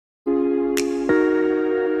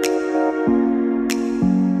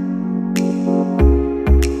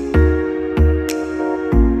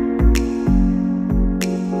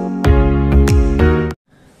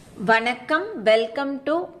வணக்கம் welcome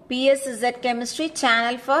to PSZ Chemistry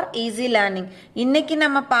channel for easy learning. இன்னைக்கு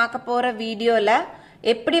நம்ம பார்க்க போற வீடியோல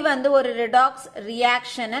எப்படி ஒரு redox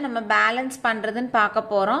reaction நம்ம பேலன்ஸ் பண்றதுன்னு பார்க்க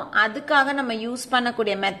போறோம். அதுக்காக நம்ம யூஸ்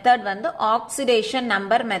பண்ணக்கூடிய method oxidation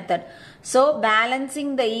number method. So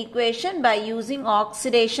balancing the equation by using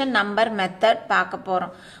oxidation number method பார்க்க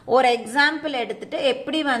போறோம். ஒரு எக்ஸாம்பிள் எடுத்துட்டு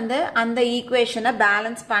எப்படி அந்த ஈக்குவேஷனை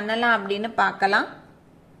பேலன்ஸ் பண்ணலாம் அப்படின்னு பார்க்கலாம்.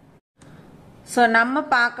 So, நம்ம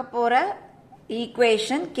பார்க்க போற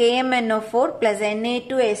equation KMnO4 plus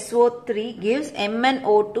Na2SO3 gives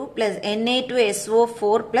MnO2 plus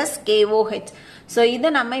Na2SO4 plus KOH. So, இது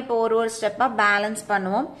நம்ம இப்போ ஒரு ஸ்டெப்பா பேலன்ஸ்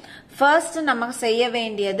பண்ணுவோம். ஃபர்ஸ்ட் நமக்கு செய்ய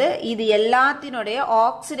வேண்டியது இது எல்லாத்தினுடைய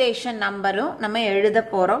ஆக்சிடேஷன் நம்பரும் நம்ம எழுத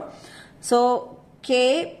போறோம். So, K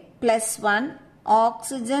plus 1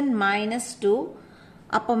 oxygen minus 2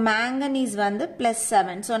 அப்போ manganese plus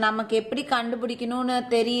 7. So நமக்கு எப்படி கண்டுபிடிக்கணும்னு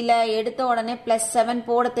தெரியல, எடுத்த உடனே plus 7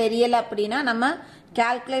 போட தெரியல அப்படின்னா நம்ம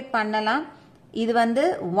calculate பண்ணலாம். இது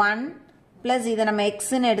 1 plus இதை நம்ம x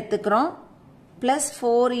ன்னு எடுத்துக்கிறோம் plus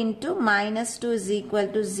 4 into minus 2 is equal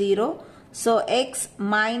to 0. So x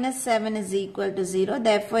minus 7 is equal to 0.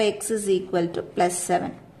 Therefore x is equal to plus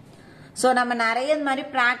 7. So நம்ம நிறைய மாதிரி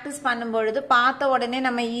practice பண்ணும்பொழுது பார்த்த உடனே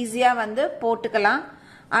நம்ம ஈஸியா போட்டுக்கலாம்.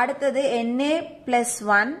 அடுத்தது Na plus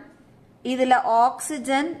 1 இதுல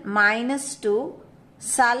oxygen minus 2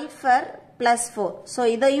 sulfur plus 4. So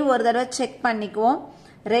இதையும் ஒரு தடவை செக் பண்ணிக்குவோம்.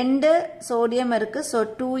 ரெண்டு சோடியம் இருக்கு. So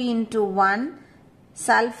 2 into 1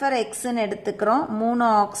 sulfur x ன்னு எடுத்துக்கிறோம். 3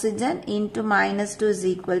 oxygen into minus 2 is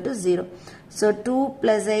equal to 0. So 2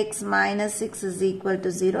 plus x minus 6 is equal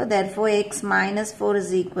to 0. Therefore x minus 4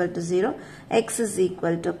 is equal to 0. X is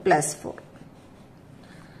equal to plus 4.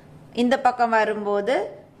 இந்த பக்கம் வரும்போது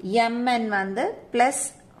Mn plus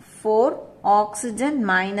 4 oxygen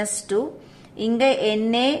minus 2 இங்க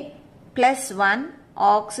Na plus 1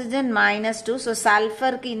 oxygen minus 2. So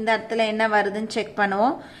sulfur க்கு இந்த இடத்துல என்ன வருதுன்னு check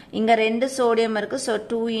பண்ணுவோம். இங்க ரெண்டு சோடியம் இருக்கு. So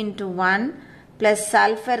 2 into 1 plus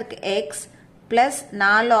sulfur க்கு x plus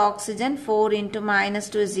 4 oxygen 4 into minus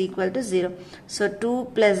 2 is equal to 0. So 2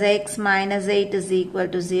 plus x minus 8 is equal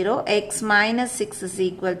to 0. X minus 6 is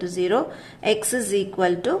equal to 0. X is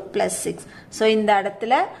equal to plus 6. So இந்த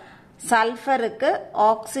இடத்துல sulfur க்கு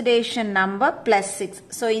oxidation number plus 6.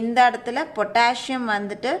 So இந்த இடத்துல potassium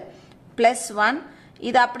plus 1.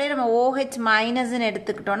 இது அப்படியே நம்ம OH minus ன்னு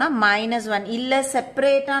எடுத்துக்கிட்டோம்னா minus 1. இல்ல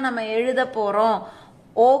செப்பரேட்டா நம்ம எழுத போறோம்.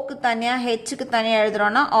 ஓக்கு தனியா ஹெச்சுக்கு தனியா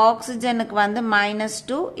எழுதுறோம்னா ஆக்சிஜனுக்கு minus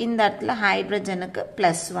 2, இந்த இடத்துல ஹைட்ரஜனுக்கு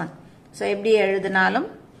plus 1. ஸோ எப்படி எழுதினாலும்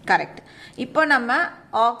கரெக்ட். இப்போ நம்ம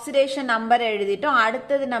ஆக்சிடேஷன் நம்பர் எழுதிட்டோம்.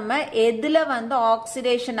 அடுத்தது நம்ம எதுல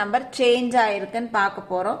ஆக்சிடேஷன் நம்பர் சேஞ்ச் ஆயிருக்குன்னு பார்க்க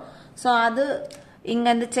போறோம். ஸோ அது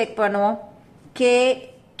இங்கிருந்து செக் பண்ணுவோம்.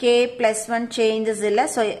 K plus 1 சேஞ்சஸ் இல்லை.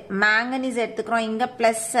 ஸோ மேங்கனீஸ் எடுத்துக்கிறோம். இங்க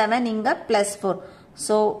plus 7, இங்க plus 4.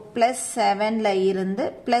 So plus 7ல இருந்து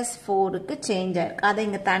plus 4க்கு சேஞ்ச் ஆயிருக்கு. அதை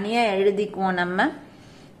இங்க தனியா எழுதிக்குவோம் நம்ம.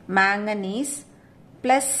 manganese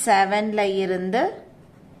plus 7ல இருந்து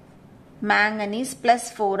manganese plus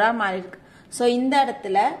 4ஆ மாறி இருக்கு. So இந்த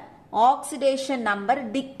இடத்துல ஆக்சிடேஷன் நம்பர்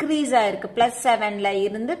டிக்ரீஸ் ஆயிருக்கு. plus 7ல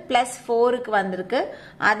இருந்து plus 4க்கு வந்திருக்கு.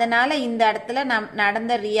 அதனால இந்த இடத்துல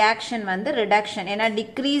நடந்த ரியாக்ஷன் ரிடக்ஷன். ஏன்னா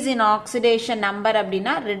டிக்ரீஸ் இன் ஆக்சிடேஷன் நம்பர்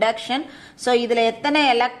அப்படின்னா ரிடக்ஷன். ஸோ இதுல எத்தனை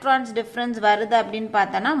எலக்ட்ரான்ஸ் டிஃபரன்ஸ் வருது அப்படின்னு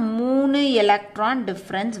பார்த்தோம்னா 3 எலக்ட்ரான்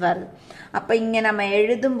டிஃபரன்ஸ் வருது. அப்ப இங்க நம்ம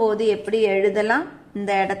எழுதும் போது எப்படி எழுதலாம்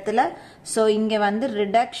இந்த இடத்துல? ஸோ இங்க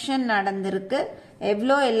ரிடக்ஷன் நடந்திருக்கு.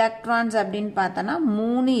 எவ்வளோ எலக்ட்ரான்ஸ் அப்படின்னு பார்த்தோம்னா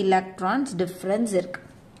 3 எலக்ட்ரான்ஸ் டிஃபரன்ஸ் இருக்கு.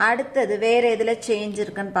 அடுத்தது வேற எதுல சேஞ்ச்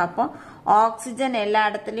இருக்குன்னு பார்ப்போம். ஆக்சிஜன் எல்லா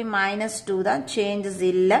இடத்துலயும் -2 தான், சேஞ்சஸ்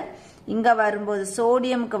இல்ல. இங்க வரும்போது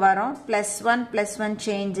சோடியம்க்கு வரும் +1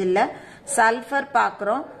 சேஞ்ச் இல்ல. சல்ஃபர்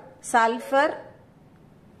பாக்குறோம். சல்ஃபர்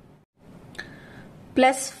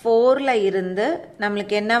 +4ல இருந்து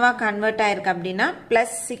நம்மளுக்கு என்னவா கன்வெர்ட் ஆயிருக்கு அப்படின்னா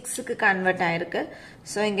 +6க்கு கன்வெர்ட் ஆயிருக்கு.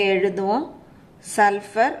 ஸோ இங்க எழுதுவோம்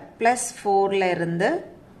சல்ஃபர் +4ல இருந்து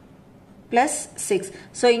 +6.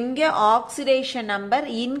 ஸோ இங்க ஆக்சிடேஷன் நம்பர்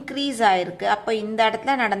இன்க்ரீஸ் ஆயிருக்கு. அப்ப இந்த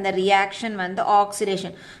இடத்துல நடந்த ரியாக்ஷன்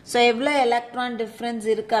ஆக்சிடேஷன். ஸோ எவ்வளவு எலக்ட்ரான் டிஃபரன்ஸ்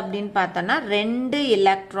இருக்கு அப்படின்னு பார்த்தோம்னா 2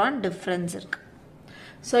 எலக்ட்ரான் டிஃபரன்ஸ் இருக்கு.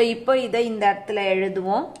 ஸோ இப்போ இதை இந்த இடத்துல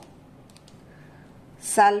எழுதுவோம்.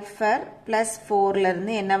 சல்ஃபர் +4ல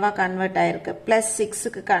இருந்து என்னவா கன்வெர்ட் ஆயிருக்கு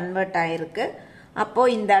 +6க்கு கன்வெர்ட் ஆயிருக்கு. அப்போ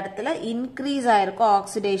இந்த இடத்துல இன்க்ரீஸ் ஆயிருக்கும்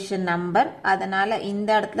ஆக்சிடேஷன் நம்பர். அதனால இந்த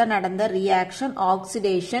இடத்துல நடந்த ரியாக்ஷன்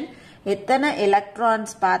ஆக்சிடேஷன். எத்தனை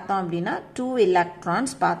எலக்ட்ரான்ஸ் பார்த்தோம் அப்படின்னா 2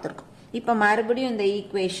 எலக்ட்ரான்ஸ் பார்த்திருக்கோம். இப்ப மறுபடியும் இந்த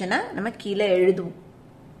ஈக்குவேஷனை நம்ம கீழே எழுதுவோம்.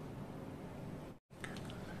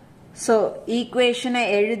 ஸோ ஈக்குவேஷனை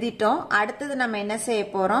எழுதிட்டோம். அடுத்தது நம்ம என்ன செய்ய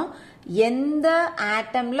போறோம்? எந்த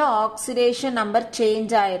ஆட்டம்ல ஆக்சிடேஷன் நம்பர்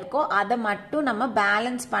சேஞ்ச் ஆயிருக்கோ அதை மட்டும் நம்ம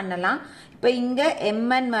பேலன்ஸ் பண்ணலாம். இப்போ இங்க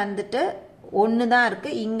Mn வந்துட்டு 1 தான் இருக்கு,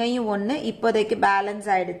 இங்கேயும் 1, இப்போதைக்கு பேலன்ஸ்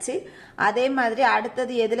ஆயிடுச்சு. அதே மாதிரி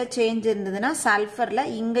அடுத்தது எதுல சேஞ்ச் இருந்ததுன்னா சல்ஃபர்ல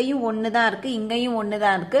இங்கேயும் 1 தான் இருக்கு, இங்கேயும் 1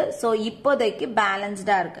 தான் இருக்கு. ஸோ இப்போதைக்கு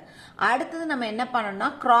பேலன்ஸ்டா இருக்கு. அடுத்தது நம்ம என்ன பண்ணணும்னா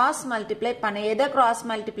கிராஸ் மல்டிப்ளை பண்ண. எதை கிராஸ்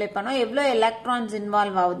மல்டிப்ளை பண்ணோம், எவ்வளோ எலக்ட்ரான்ஸ்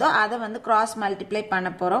இன்வால்வ் ஆகுதோ அதை வந்து கிராஸ் மல்டிப்ளை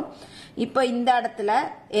பண்ண போறோம். இப்போ இந்த இடத்துல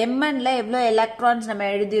Mnல எவ்வளோ எலக்ட்ரான்ஸ் நம்ம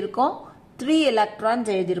எழுதியிருக்கோம், 3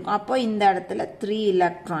 எலக்ட்ரான்ஸ் எழுதியிருக்கோம். அப்போ இந்த இடத்துல 3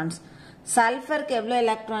 எலக்ட்ரான்ஸ். சல்ஃபருக்கு எவ்வளோ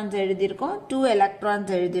எலக்ட்ரான்ஸ் எழுதியிருக்கோம், 2 எலக்ட்ரான்ஸ்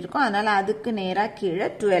எழுதியிருக்கோம். அதனால அதுக்கு நேராக கீழே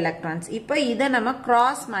 2 எலக்ட்ரான்ஸ். இப்போ இதை நம்ம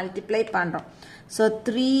கிராஸ் மல்டிப்ளை பண்றோம். ஸோ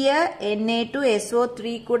 3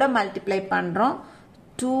 Na2SO3 கூட மல்டிப்ளை பண்றோம்,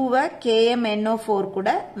 2 KMNO4 கூட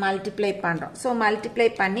மல்டிப்ளை பண்றோம். ஸோ மல்டிப்ளை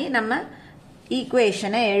பண்ணி நம்ம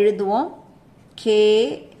ஈக்குவேஷனை எழுதுவோம்.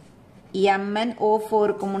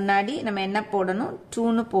 KMNO4க்கு முன்னாடி நம்ம என்ன போடணும்,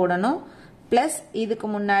 2ன்னு போடணும். பிளஸ் இதுக்கு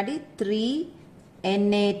முன்னாடி 3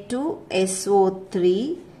 Na2SO3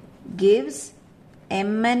 gives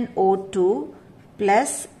MnO2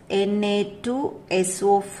 plus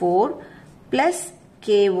Na2SO4 plus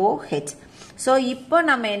KOH. So இப்போ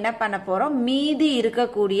நம்ம என்ன பண்ண போறோம், மீதி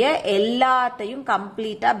இருக்கக்கூடிய எல்லாத்தையும்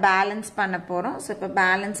கம்ப்ளீட்டா பேலன்ஸ் பண்ண போறோம். ஸோ இப்போ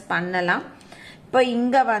பேலன்ஸ் பண்ணலாம். இப்போ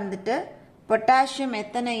இங்க வந்துட்டு பொட்டாசியம்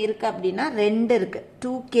எத்தனை இருக்கு அப்படின்னா 2 இருக்கு,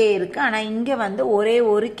 2K இருக்கு. ஆனா இங்க வந்து ஒரே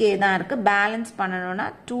ஒரு K தான் இருக்கு. பேலன்ஸ் பண்ணணும்னா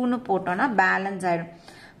 2ன்னு போட்டோம்னா பேலன்ஸ் ஆயிடும்.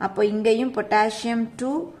 அப்போ இங்கேயும் பொட்டாசியம்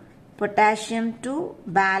 2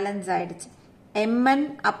 பேலன்ஸ் ஆயிடுச்சு. Mn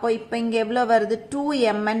அப்போ இப்போ இங்க எவ்வளவு வருது,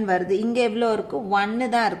 2Mn வருது. இங்க எவ்வளவு இருக்கு,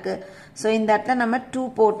 1 தான் இருக்கு. ஸோ இந்த இடத்துல நம்ம 2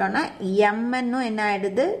 போட்டோம்னா Mn என்ன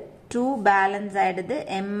ஆயிடுது, 2 பேலன்ஸ் ஆயிடுது.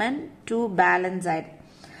 Mn 2 பேலன்ஸ் ஆயிடுது.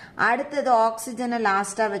 அடுத்தது ஆக்சிஜனை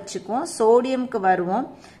லாஸ்டா வச்சுக்குவோம். சோடியம்க்கு வருவோம்.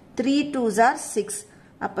 3 2s are 6.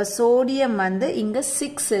 அப்ப சோடியம் வந்து இங்க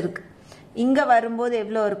 6 இருக்கு. இங்க வரும்போது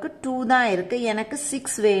எவ்வளவு இருக்கு, 2 தான் இருக்கு. எனக்கு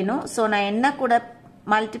 6 வேணும். ஸோ நான் என்ன கூட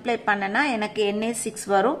மல்டிப்ளை பண்ணனா எனக்கு Na6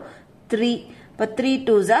 வரும் 3. இப்போ 3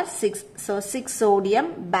 2s are 6. So 6 sodium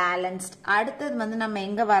balanced. அடுத்தது வந்து நம்ம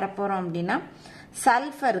எங்க வரப்போறோம் அப்படின்னா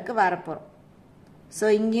சல்ஃபருக்கு வரப்போறோம். ஸோ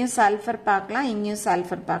இங்கேயும் சல்ஃபர் பார்க்கலாம், இங்கேயும்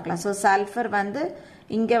சல்ஃபர் பார்க்கலாம். ஸோ சல்ஃபர் வந்து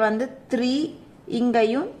இங்க வந்து 3,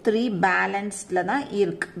 இங்கேயும் 3 பேலன்ஸ்ட்ல தான்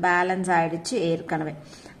இருக்கு. பேலன்ஸ் ஆயிடுச்சு ஏற்கனவே.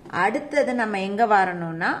 அடுத்தது நம்ம எங்க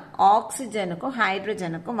வரணும்னா ஆக்சிஜனுக்கும்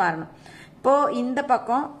ஹைட்ரஜனுக்கும் வரணும். இப்போ இந்த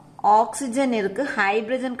பக்கம் ஆக்சிஜன் இருக்கு,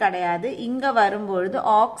 ஹைட்ரஜன் கிடையாது. இங்க வரும்பொழுது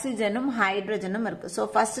ஆக்சிஜனும் ஹைட்ரஜனும் இருக்கு. ஸோ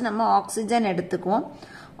ஃபர்ஸ்ட் நம்ம ஆக்சிஜன் எடுத்துக்குவோம்.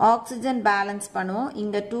 ஆக்சிஜன் பேலன்ஸ் பண்ணுவோம்.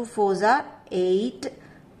 இங்க 2 4s are 8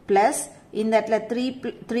 பிளஸ் இந்த இடத்துல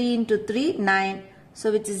 3 into 3 9. So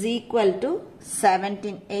which is equal to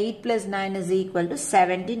 17. 8 plus 9 is equal to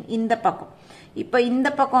 17 இந்த பக்கம். இப்போ இந்த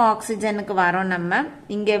பக்கம் ஆக்சிஜனுக்கு வரோம் நம்ம.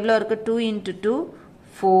 இங்க எவ்வளவு இருக்கு, 2 into 2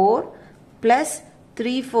 4 plus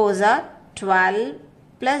 3 4s are 12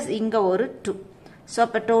 plus இங்க ஒரு 2. ஸோ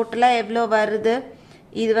அப்போ டோட்டலா எவ்வளவு வருது,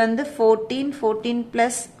 இது வந்து 14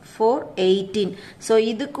 plus 4 18. ஸோ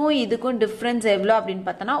இதுக்கும் டிஃபரன்ஸ் எவ்வளோ அப்படின்னு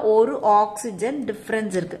பார்த்தோம்னா ஒரு ஆக்சிஜன்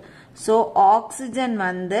டிஃபரன்ஸ் இருக்கு. ஸோ ஆக்சிஜன்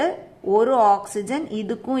வந்து ஒரு ஆக்சிஜன்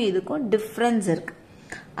இதுக்கும் டிஃபரன்ஸ் இருக்கு.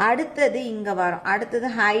 அடுத்தது இங்க வரும். அடுத்தது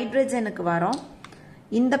ஹைட்ரஜனுக்கு வரும்.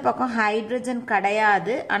 இந்த பக்கம் ஹைட்ரஜன்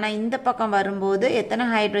கிடையாது. ஆனா இந்த பக்கம் வரும்போது எத்தனை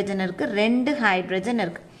ஹைட்ரஜன் இருக்கு, 2 ஹைட்ரஜன்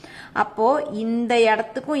இருக்கு. அப்போ இந்த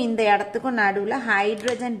இடத்துக்கும் நடுவுல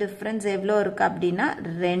ஹைட்ரஜன் டிஃபரன்ஸ் எவ்வளோ இருக்கு அப்படின்னா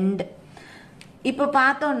 2. இப்போ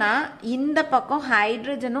பார்த்தோம்னா இந்த பக்கம்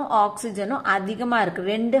ஹைட்ரஜனும் ஆக்சிஜனும் அதிகமா இருக்கு.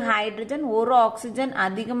 2 ஹைட்ரஜன் 1 ஆக்சிஜன்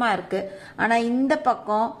அதிகமா இருக்கு. ஆனா இந்த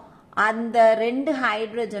பக்கம் அந்த 2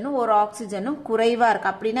 ஹைட்ரஜனும் 1 ஆக்சிஜனும் குறைவா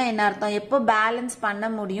இருக்கு. அப்படின்னா என்ன அர்த்தம், எப்போ பேலன்ஸ் பண்ண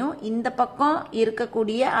முடியும், இந்த பக்கம்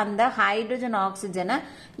இருக்கக்கூடிய அந்த ஹைட்ரஜன் ஆக்சிஜனை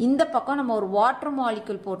இந்த பக்கம் நம்ம ஒரு வாட்டர்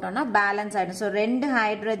மாலிகுல் போட்டோம்னா பேலன்ஸ் ஆயிடும். ஸோ 2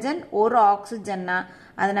 ஹைட்ரஜன் 1 ஆக்சிஜன்னா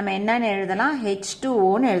அதை நம்ம என்னன்னு எழுதலாம்,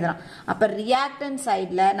 H2Oன்னு எழுதலாம். அப்ப ரியாக்டன்ட்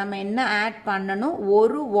சைட்ல நம்ம என்ன ஆட் பண்ணணும்,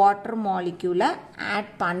 ஒரு வாட்டர் மாலிக்யூல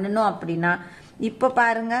ஆட் பண்ணணும். அப்படின்னா இப்போ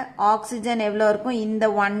பாருங்க ஆக்சிஜன் எவ்வளோ இருக்கும், இந்த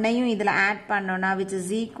 1ஐயும் இதுல ஆட் பண்ணோம்னா which is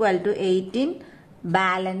equal to 18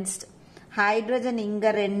 balanced. Hydrogen இங்க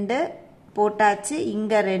 2 போட்டாச்சு,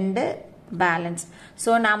 இங்க 2 பேலன்ஸ்.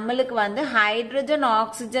 ஸோ நம்மளுக்கு வந்து ஹைட்ரஜன்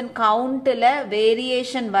ஆக்சிஜன் கவுண்ட்ல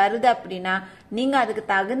வேரியேஷன் வருது அப்படின்னா நீங்க அதுக்கு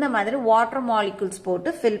தகுந்த மாதிரி வாட்டர் மாலிகுல்ஸ் போட்டு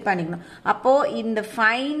ஃபில் பண்ணிக்கணும். அப்போ இந்த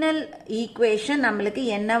ஃபைனல் ஈக்குவேஷன் நம்மளுக்கு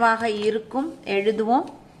என்னவாக இருக்கும் எழுதுவோம்.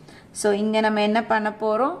 ஸோ இங்க நம்ம என்ன பண்ண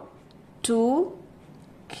போறோம்,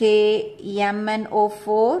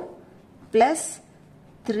 2KMNO4 plus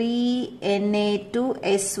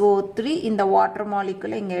 3Na2SO3 இந்த வாட்டர்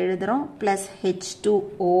மாலிகுல் இங்க எழுதுறோம் plus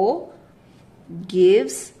H2O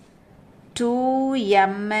gives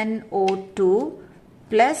 2MnO2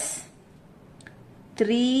 plus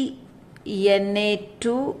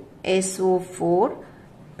 3Na2SO4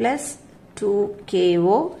 plus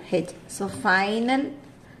 2KOH. So final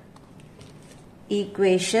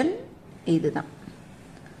equation இதுதான்.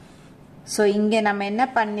 ஸோ இங்கே நம்ம என்ன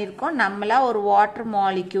பண்ணியிருக்கோம், நம்மளா ஒரு வாட்டர்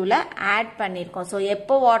மாலிக்யூலை ஆட் பண்ணியிருக்கோம். ஸோ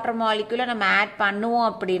எப்போ வாட்டர் மாலிக்யூலை நம்ம ஆட் பண்ணுவோம்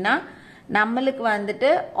அப்படின்னா, நம்மளுக்கு வந்துட்டு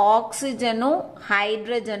ஆக்சிஜனும்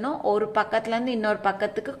ஹைட்ரஜனும் ஒரு பக்கத்துலேருந்து இன்னொரு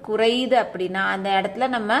பக்கத்துக்கு குறையுது அப்படின்னா அந்த இடத்துல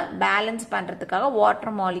நம்ம பேலன்ஸ் பண்ணுறதுக்காக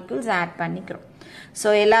வாட்டர் மாலிக்யூல்ஸ் ஆட் பண்ணிக்கிறோம். ஸோ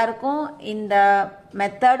எல்லாருக்கும் இந்த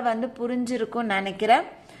மெத்தட் வந்து புரிஞ்சிருக்கும்னு நினைக்கிறேன்.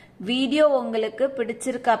 வீடியோ உங்களுக்கு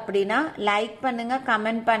பிடிச்சிருக்கு அப்படின்னா லைக் பண்ணுங்க,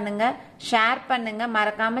 கமெண்ட் பண்ணுங்க, ஷேர் பண்ணுங்க,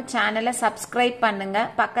 மறக்காம சேனலை சப்ஸ்கிரைப் பண்ணுங்க.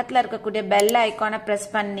 பக்கத்துல இருக்கக்கூடிய பெல் ஐகானை பிரஸ்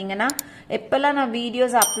பண்ணீங்கன்னா எப்பெல்லாம் நான்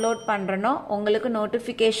வீடியோஸ் அப்லோட் பண்றேனோ உங்களுக்கு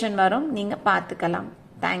நோட்டிபிகேஷன் வரும், நீங்க பார்த்துக்கலாம்.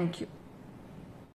 தேங்க்யூ.